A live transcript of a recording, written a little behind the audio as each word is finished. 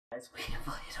guess we can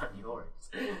play it on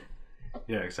yours.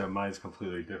 Yeah, except mine's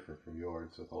completely different from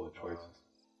yours with all the choices.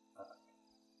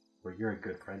 Where you're a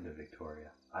good friend of Victoria,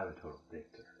 I'm a total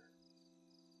dick to her.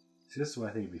 See, this is why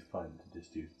I think it'd be fun to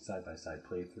just do side-by-side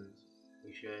playthroughs.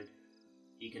 We should.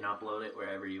 You can upload it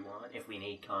wherever you want if we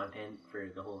need content for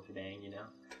the whole shebang, you know?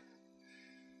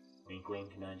 Wink,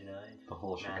 wink, nudge, nudge. The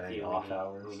whole shebang, Matthew, off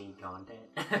hours. We need content.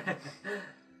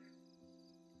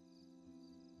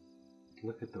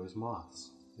 Look at those moths.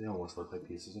 They almost look like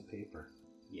pieces of paper.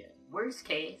 Yeah. Worst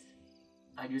case,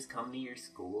 I just come to your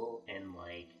school and,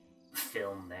 like,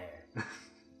 film there.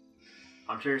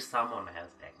 I'm sure someone has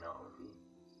technology.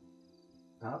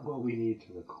 Not what we need to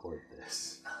record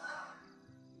this.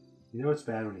 You know it's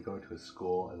bad when you go to a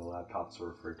school and the laptops are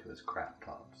referred to as crap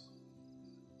tops.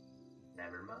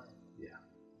 Never mind. Yeah.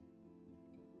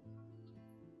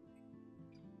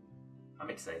 I'm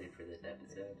excited for this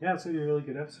episode. Yeah, it's going to be a really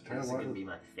good episode. This is going to be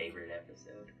my favorite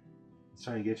episode. It's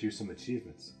trying to get you some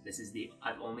achievements. This is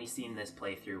I've only seen this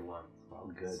playthrough once. Oh,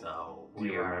 good. So do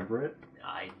you remember it?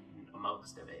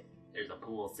 Most of it. There's a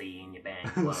pool scene, you bang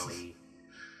Chloe.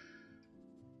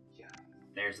 Yeah.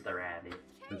 There's the rabbit.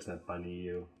 There's that bunny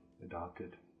you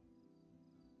adopted.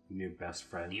 Your new best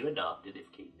friend. You adopted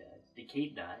if Kate died. Did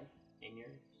Kate die in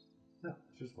yours? No,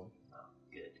 it's just one. Oh,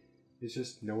 good. It's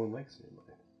just no one likes me in mine.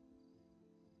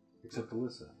 Except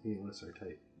Alyssa. Me and Alyssa are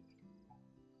tight.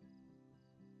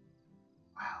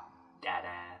 Wow. That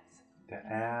ass. That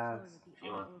ass.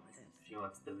 She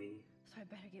wants to be. So I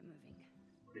better get moving.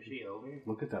 What is she over?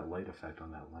 Look at that light effect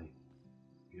on that light.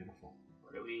 Beautiful.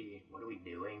 What are we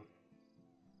doing?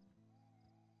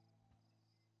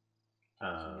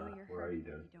 What are you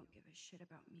doing? You don't give a shit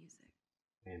about music.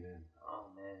 Amen. Oh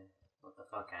man, what the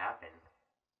fuck happened?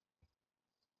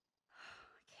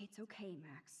 Kate's okay,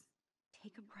 Max.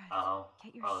 Take a breath.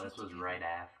 Get your shit this was together. Right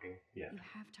after. Yeah. You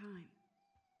have time.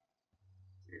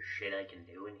 There's shit I can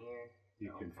do in here.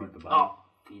 You can feed the bunny.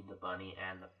 Feed the bunny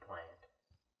and the plant.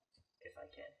 If I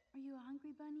can. Are you a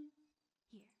hungry bunny?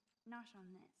 Here, nosh on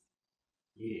this.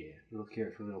 Yeah, little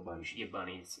carrot for little bunny. You should give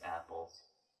bunnies apples.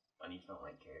 Bunnies don't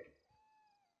like carrots.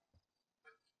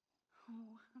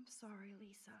 Oh, I'm sorry,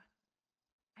 Lisa.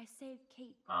 I saved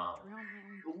Kate Oh. from drown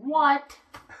my own. What?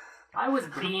 I was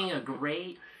being a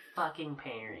great fucking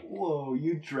parent. Whoa,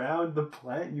 you drowned the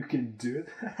plant? You can do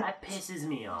that? That pisses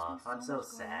me There's off. been I'm so much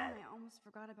going sad. on, I almost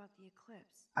forgot about the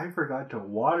eclipse. I forgot to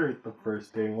water it the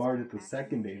first day, watered it the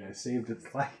second day, and I saved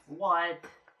its life. What?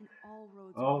 And all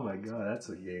roads Oh my lead to god, that's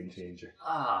a the game finish. changer.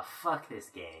 Ah, fuck this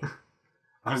game.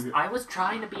 I'm- I was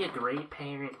trying to be a great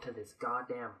parent to this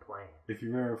goddamn plant. If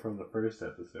you remember from the first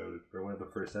episode, or one of the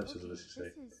first episodes, Okay, let's just say,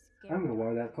 this is I'm gonna scary.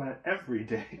 water that plant every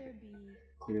day. Could there be-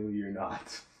 Clearly you're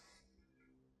not.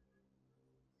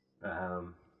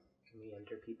 Can we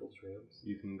enter people's rooms?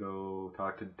 You can go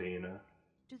talk to Dana.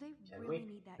 Do they Can really we?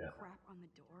 need that Yeah. crap on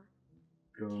the door?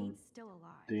 Go Kate's still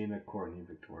alive. Dana, Courtney,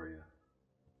 Victoria.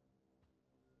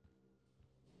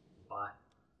 Why?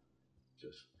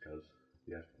 Just because.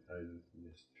 Yeah,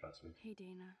 just trust me. Hey,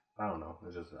 Dana. I don't know.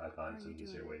 It's just I thought How it's are an you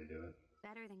easier doing? way to do it.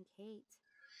 Better than Kate.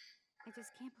 I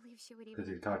just can't believe she would even. Because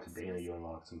if you talk to attempt Dana, you suicide.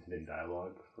 unlock some hidden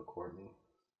dialogue for Courtney.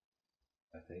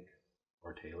 I think.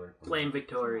 Or Taylor. Blame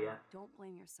Victoria. Don't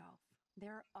blame yourself.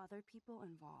 There are other people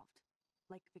involved,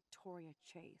 like Victoria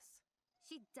Chase.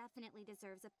 She definitely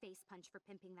deserves a face punch for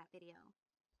pimping that video.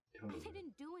 I Totally.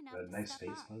 didn't do enough A to nice step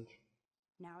face up. punch.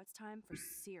 Now it's time for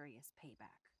serious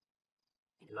payback.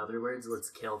 In other words, let's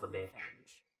kill the bitch.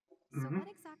 revenge. So Mhm. what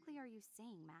exactly are you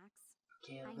saying, Max?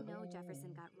 Kill I the know bitch.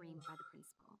 Jefferson got reamed by the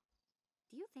principal.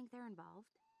 Do you think they're involved?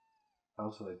 I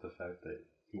also like the fact that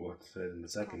you said in the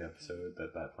second episode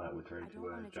that that plant would turn I don't into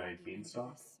a wanna giant drag you into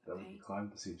beanstalk this, that we okay? could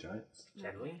climb to see giants.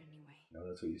 Not Can we? yet, anyway. No,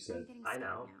 that's what you I'm said. getting I scared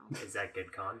know. now. Is that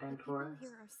good content for People us?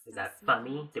 here are Is so that sneaky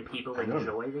funny? to Do me. people I don't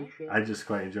enjoy this shit? I just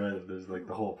quite enjoy that there's like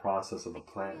the whole process of the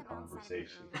Victoria plant bounced out of it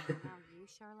conversation. earlier. Now you,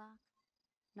 Sherlock?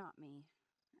 Not me.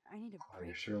 I need a Oh, break.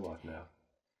 you're for Sherlock today. now.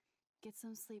 Get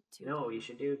some sleep too. No, Dana. you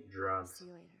should do drugs. See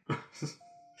you later.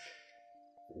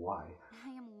 Why? I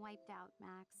am wiped out,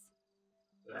 Max.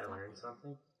 Did I learn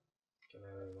something? Can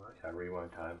I learn what? Can I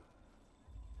rewind time?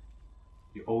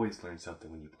 You always learn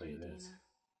something when you play Hey, this. Dana.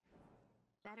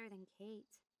 Better than Kate.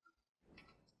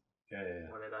 Yeah.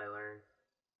 What did I learn?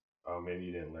 Oh, maybe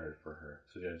you didn't learn it for her.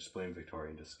 So yeah, just blame Victoria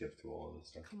and just skip through all of this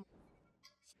stuff. Come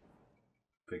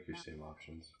Pick your same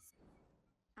options.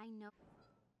 I know.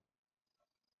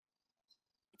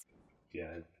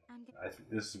 Yeah, I'm good.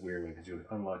 this is a weird one because you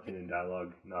unlock it in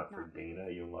dialogue not for Not Dana,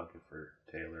 you unlock it for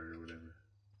Taylor or whatever.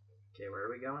 Okay, where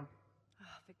are we going?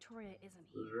 Victoria isn't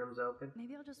Whose here. room's open?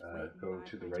 Maybe I'll just wait. and Go bide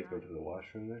to the my right, go time. to the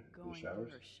washroom there, Going the showers.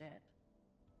 through her shit.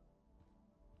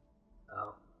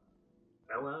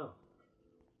 Hello.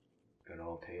 Good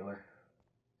old Taylor.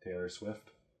 Taylor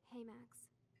Swift. Hey, Max.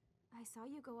 I saw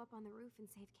you go up on the roof and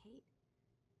save Kate.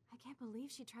 I can't believe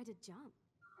she tried to jump.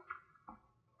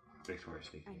 Victoria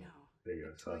sneaking. I in. know. There you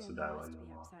go. So that's the dialogue must in the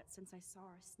be wall. upset since I saw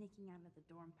her sneaking out of the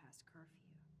dorm past curfew.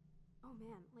 Oh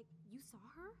man, like, you saw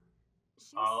her?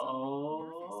 She was so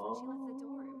nervous when she left the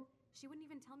dorm. She wouldn't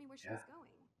even tell me where she was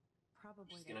going. Probably.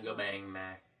 She's gonna go bang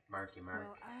Marky Mark.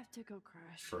 Well, I have to go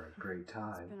crash. For a great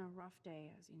time. It's been a rough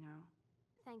day, as you know.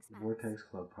 Thanks, Max. Vortex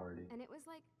Club party. And it was,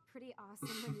 like, pretty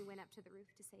awesome when you went up to the roof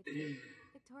to save Kate.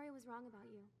 Victoria was wrong about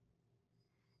you.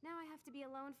 Now I have to be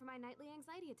alone for my nightly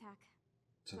anxiety attack.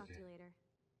 It's Talk okay. to you later.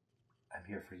 I'm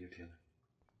here for you, Taylor.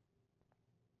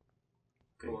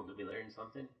 Cool. Did we learn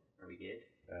something? Are we good?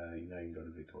 Now you can go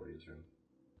to Victoria's room.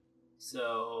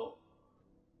 So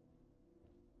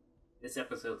this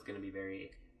episode's gonna be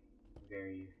very,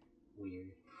 very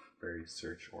weird. Very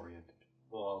search oriented.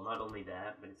 Well, not only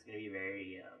that, but it's gonna be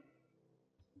very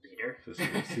bitter. So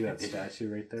see that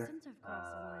statue right there? Since I've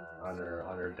crossed the line for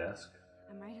On her desk?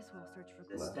 I might as well search for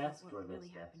This clues desk about or what this really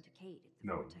desk? happened to Kate at the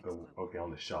No, Vortex Club okay, on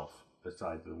the party. shelf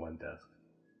beside the one desk.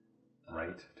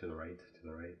 Right, to the right, to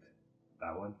the right.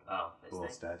 That one? Oh, The this little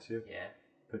thing? statue? Yeah.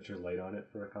 Put your light on it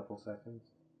for a couple seconds.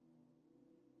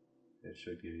 It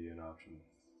should give you an option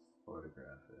to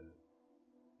photograph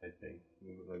it. I think.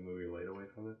 Move your light away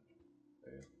from it.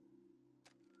 There.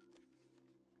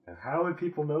 Now, how would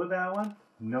people know that one?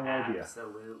 No idea.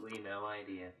 Absolutely no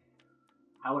idea.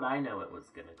 How would I know it was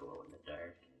gonna glow in the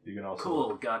dark? You can also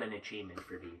Cool, got an achievement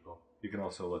for people. You can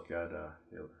also look at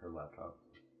her laptop.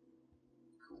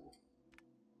 Cool.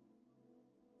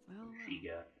 Well, She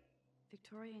got.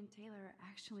 Victoria and Taylor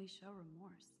actually show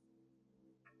remorse.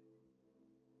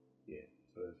 Yeah,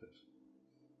 so there's just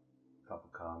a couple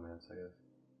comments, I guess.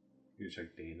 You can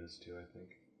check Dana's too, I think.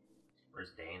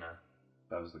 Where's Dana?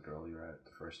 That was the girl you were at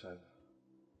the first time.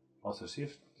 Also, see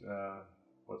if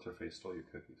what's her face stole your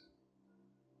cookies.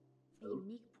 The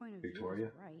unique point of Victoria? view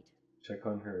is right. Check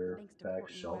on her Thanks to back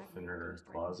Courtney shelf Wagner in for her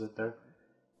ghostwriting closet this there.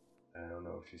 paper. I don't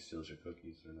know if she steals your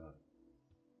cookies or not.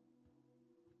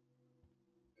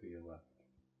 To your left.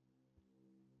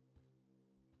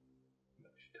 No,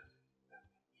 she doesn't.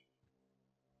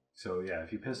 So yeah,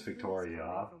 if you piss Those boots Victoria are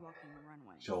made off, for walking the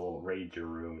runway. she'll raid your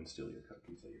room and steal your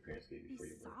cookies that your parents gave you for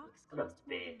These your birthday. socks What a cost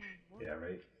more than bitch. my work. Yeah,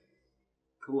 right?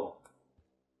 Cool.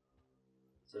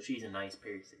 So she's a nice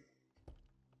person.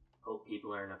 Hope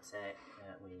people aren't upset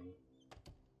that we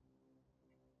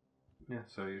Yeah,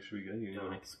 so you should be good. You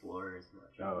don't know. explore as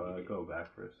much. as we do. Go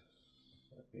back for a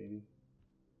sec, maybe.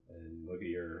 And look at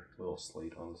your little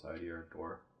slate on the side of your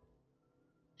door.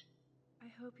 I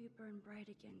hope you burn bright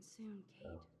again soon, Kate.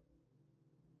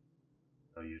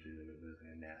 Oh, usually there's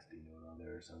like a nasty note on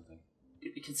there or something.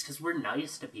 Dude, because we're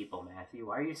nice to people, Matthew.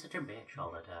 Why are you such a bitch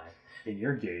all the time? In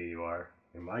your game, you are.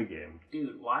 In my game.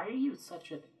 Dude, why are you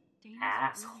such an Dana's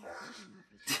asshole?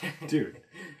 really hurting over this.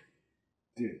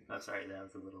 Dude, I'm sorry, that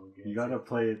was a little aggressive. you gotta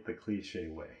play it the cliche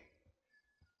way.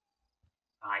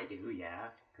 I do, yeah.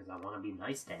 Because I want to be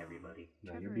nice to everybody.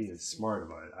 No, Trevor you're is being a smart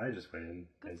about it. I just went in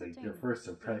Good as for like your Dana. first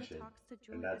Dana impression, talks to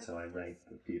Joy and that's how I about rank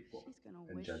this. the people She's gonna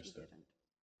and wish judge she them. didn't.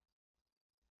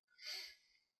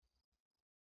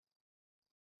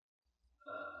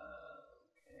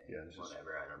 Okay. Yeah, it's just-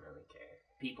 Whatever, I don't really care.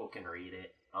 People can read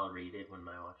it. I'll read it when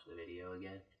I watch the video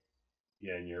again.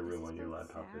 Yeah, in your This room is on your both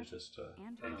laptop, sad there's just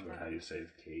and things about how you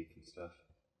save Kate and stuff.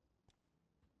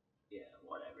 Yeah,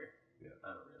 whatever. Yeah.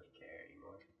 I don't really care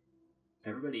anymore.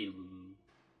 Everybody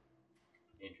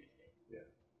interesting. Yeah,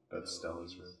 that's So,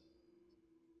 Stella's room.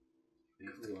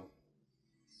 Cool.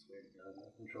 Swear to God, my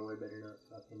controller better not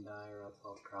fucking die or else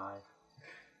I'll cry.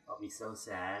 I'll be so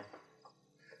sad.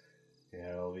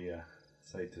 Yeah, it'll be a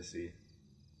sight to see.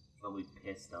 I'll be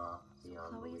pissed off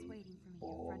beyond Chloe is belief. waiting for me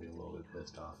We'll in all front be a of the little main bit hall.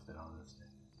 pissed off then, honestly.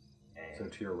 And So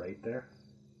to your right there,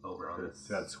 over on to this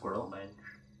that squirrel? bench,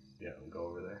 yeah, we'll go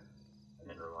over there. and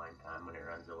then rewind time when it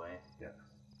runs away. Yeah.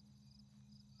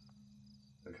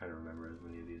 I'm trying to remember as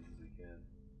many of these as I can.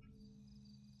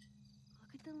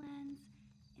 Look at the lens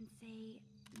and say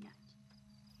nut.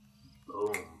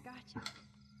 Boom. Gotcha.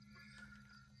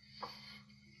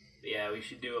 But yeah, we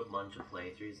should do a bunch of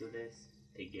playthroughs of this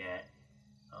to get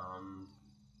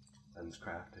Lens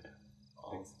crafted.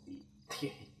 all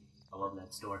the. I love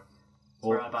that store. That's Oh.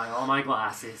 where I buy all my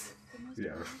glasses. The most Yeah.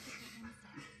 magical insect.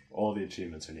 All the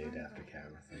achievements are named after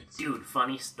camera things. Dude,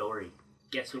 funny story.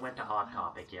 Guess we went to Hot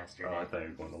Topic yesterday. Oh, I thought you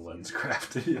were going to Lens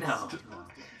crafted. No. Yes. no.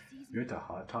 You went to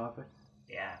Hot Topic?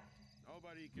 Yeah,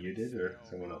 You did, or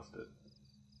someone else did?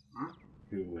 Hmm?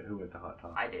 Who went to Hot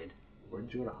Topic? I did. Where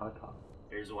did you go to Hot Topic?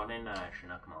 There's one in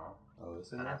Chinook Mall. Oh,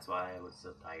 is it? And that's why I was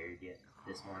so tired yet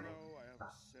this morning.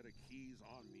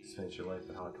 Just finish your life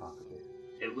at Hot Topic.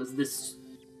 It was the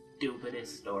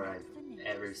stupidest store I've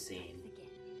ever seen.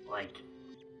 Like,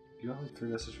 You got like 3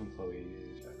 messages from Chloe.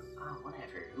 oh,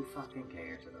 whatever. Who fucking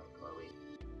cares about Chloe?